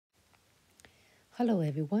Hello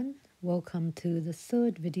everyone, welcome to the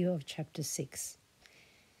third video of chapter 6.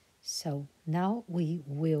 So now we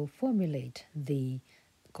will formulate the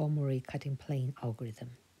Gomory cutting plane algorithm.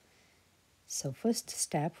 So first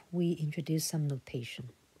step, we introduce some notation.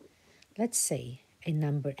 Let's say a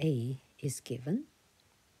number A is given.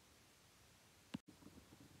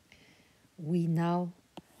 We now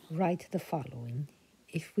write the following.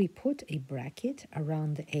 If we put a bracket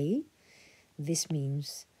around the A, this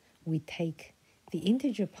means we take the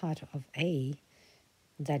integer part of A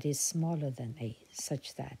that is smaller than A,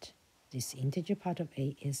 such that this integer part of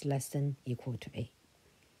A is less than equal to A.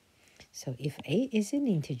 So if A is an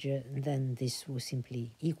integer, then this will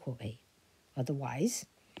simply equal A. Otherwise,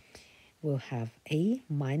 we'll have A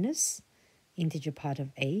minus integer part of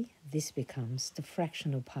A. This becomes the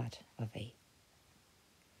fractional part of A.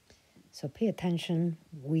 So pay attention,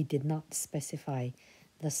 we did not specify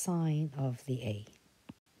the sign of the A.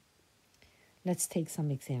 Let's take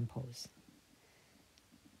some examples.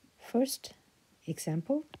 First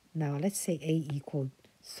example, now let's say A equal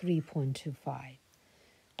 3.25.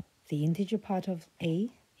 The integer part of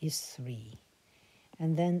A is 3.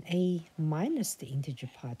 And then A minus the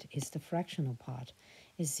integer part is the fractional part,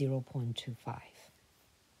 is 0.25.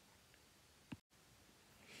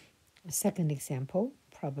 A second example,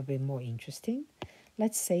 probably more interesting.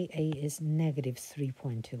 Let's say A is negative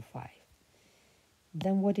 3.25.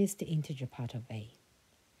 Then what is the integer part of A?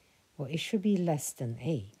 Well, it should be less than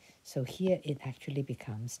A. So here it actually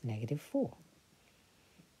becomes negative 4.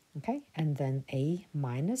 Okay, and then A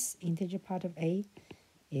minus integer part of A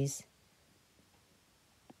is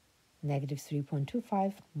negative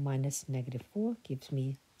 3.25 minus negative 4 gives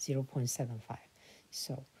me 0.75.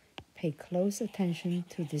 So pay close attention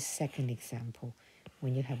to this second example.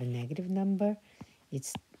 When you have a negative number,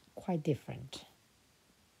 it's quite different.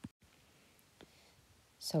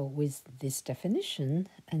 So with this definition,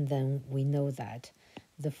 and then we know that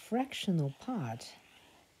the fractional part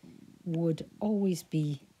would always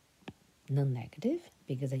be non-negative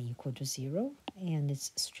bigger than or equal to 0, and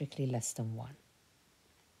it's strictly less than 1.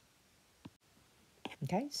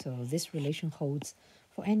 Okay, so this relation holds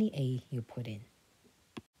for any A you put in.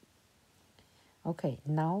 Okay,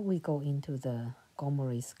 now we go into the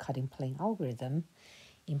Gomory's cutting plane algorithm.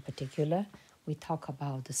 In particular, we talk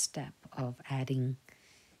about the step of adding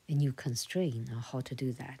a new constraint and how to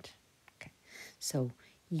do that. Okay, so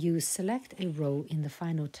you select a row in the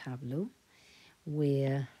final tableau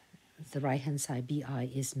where the right-hand side BI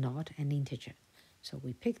is not an integer. So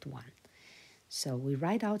we picked one. So we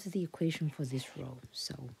write out the equation for this row.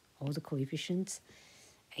 So all the coefficients,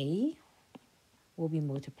 A will be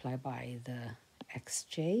multiplied by the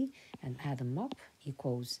xj and add them up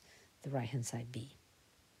equals the right-hand side B.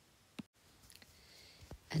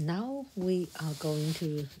 And now we are going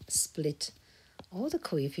to split all the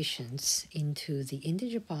coefficients into the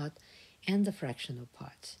integer part and the fractional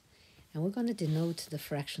part. And we're going to denote the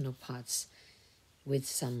fractional parts with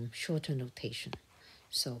some shorter notation.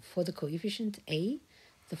 So for the coefficient A,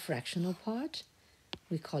 the fractional part,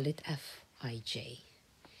 we call it Fij.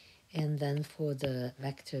 And then for the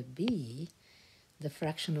vector B, the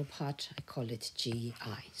fractional part, I call it Gi.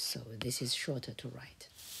 So this is shorter to write.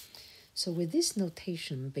 So with this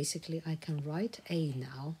notation, basically I can write A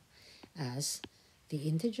now as the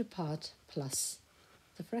integer part plus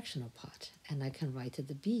the fractional part. And I can write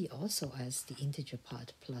the B also as the integer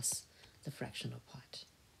part plus the fractional part.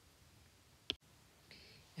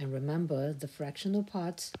 And remember, the fractional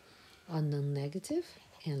parts are non-negative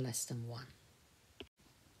and less than 1.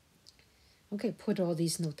 Okay, put all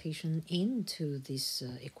these notation into this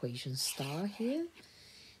equation star here.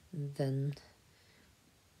 And then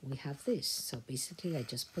we have this. So basically, I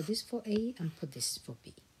just put this for A and put this for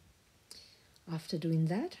B. After doing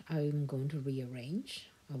that, I'm going to rearrange.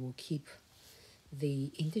 I will keep the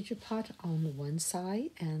integer part on one side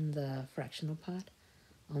and the fractional part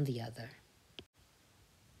on the other.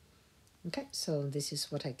 Okay, so this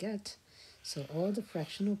is what I get. So all the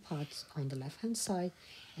fractional parts on the left-hand side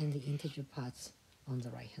and the integer parts on the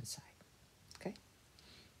right-hand side. Okay.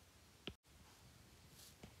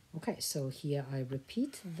 Okay, so here I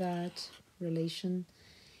repeat that relation,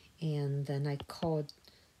 and then I call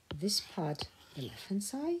this part the left-hand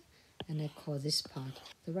side, and I call this part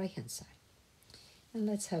the right-hand side. And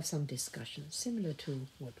let's have some discussion similar to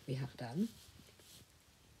what we have done.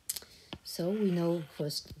 So we know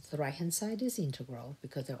first the right-hand side is integral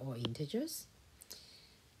because they're all integers.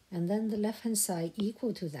 And then the left-hand side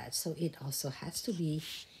equal to that, so it also has to be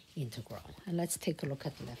integral. And let's take a look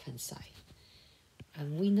at the left-hand side.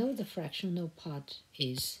 And we know the fractional part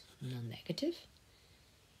is non-negative.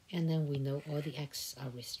 And then we know all the x are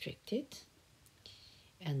restricted.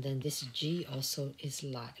 And then this g also is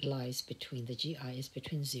lies between, the gi is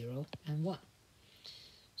between 0 and 1.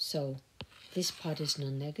 So this part is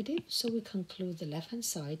non-negative, so we conclude the left-hand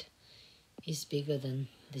side is bigger than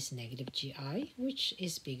this negative gi, which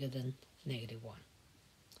is bigger than negative 1,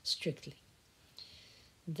 strictly.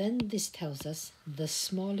 Then this tells us the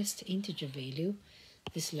smallest integer value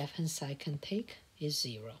this left-hand side can take is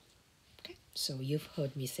 0. Okay, so you've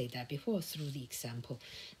heard me say that before through the example.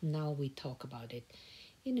 Now we talk about it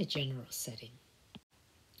in a general setting.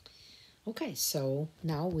 Okay, so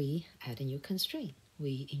now we add a new constraint.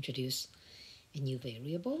 We introduce a new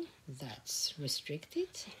variable that's restricted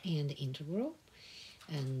and integral,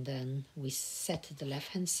 and then we set the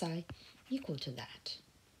left-hand side equal to that.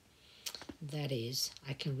 That is,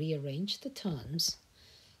 I can rearrange the terms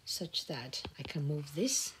such that I can move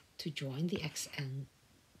this to join the xn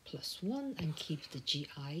plus 1 and keep the gi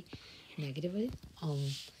negatively on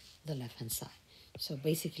the left-hand side. So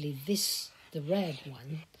basically this, the red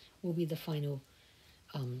one, will be the final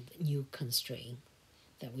new constraint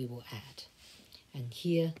that we will add. And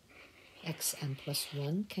here xn plus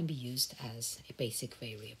 1 can be used as a basic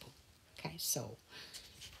variable. Okay, so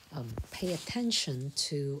pay attention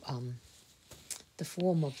to the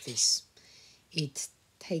form of this. It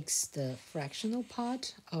takes the fractional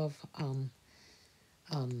part of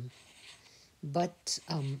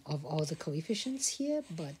of all the coefficients here,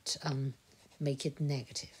 but make it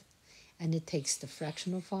negative. And it takes the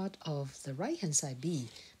fractional part of the right-hand side b,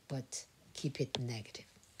 but keep it negative.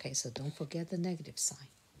 Okay, so don't forget the negative sign.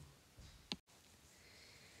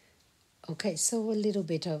 Okay, so a little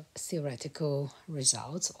bit of theoretical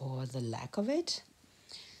results, or the lack of it.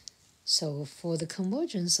 So for the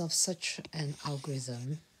convergence of such an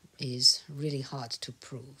algorithm is really hard to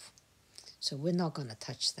prove. So we're not going to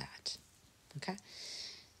touch that. Okay?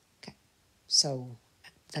 Okay. So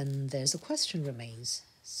then there's a question remains.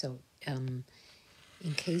 So in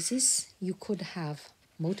cases you could have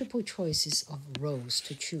multiple choices of rows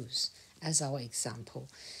to choose, as our example.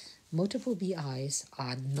 Multiple BIs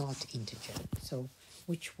are not integer. So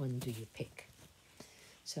which one do you pick?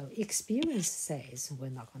 So experience says, we're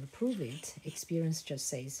not going to prove it, experience just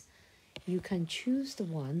says you can choose the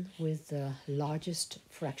one with the largest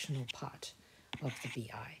fractional part of the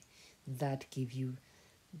BI. That give you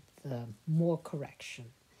the more correction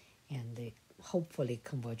and the hopefully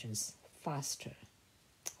convergence faster,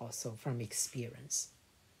 also from experience.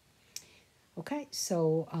 Okay,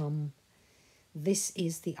 so this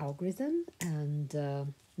is the algorithm, and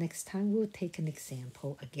next time we'll take an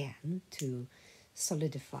example again to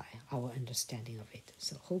solidify our understanding of it.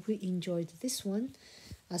 So hope you enjoyed this one.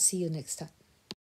 I'll see you next time.